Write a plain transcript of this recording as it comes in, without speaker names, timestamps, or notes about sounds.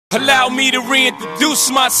Allow me to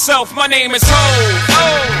reintroduce myself. My name is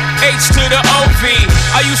Ho, H to the O-V.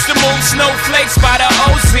 I used to move snowflakes by the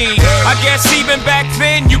OZ. I guess even back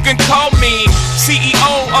then you can call me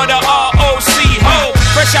CEO of the ROC. Ho,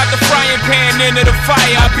 fresh out the frying pan into the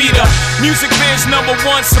fire. I be the music biz #1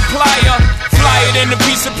 supplier. Fly it in a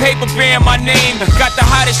piece of paper bearing my name. Got the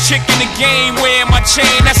hottest chick in the game wearing my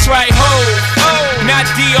chain. That's right, Ho, not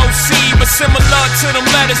DOC, but similar to them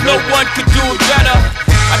letters. No one could do it better.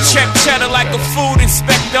 I check cheddar like a food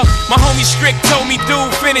inspector. My homie Strick told me,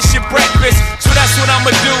 dude, finish your breakfast. So that's what I'ma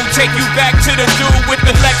do, take you back to the dude with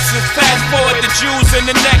the Lexus. Fast forward the jewels and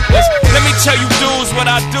the necklace. Let me tell you dudes what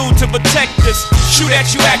I do to protect us. Shoot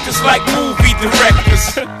at you actors like movie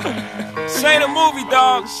directors. This ain't a movie,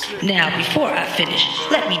 dog. Now, before I finish,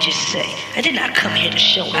 let me just say, I did not come here to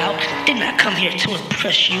show out, did not come here to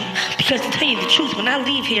impress you, because to tell you the truth, when I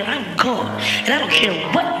leave here, I'm gone, and I don't care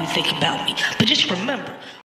what you think about me, but just remember,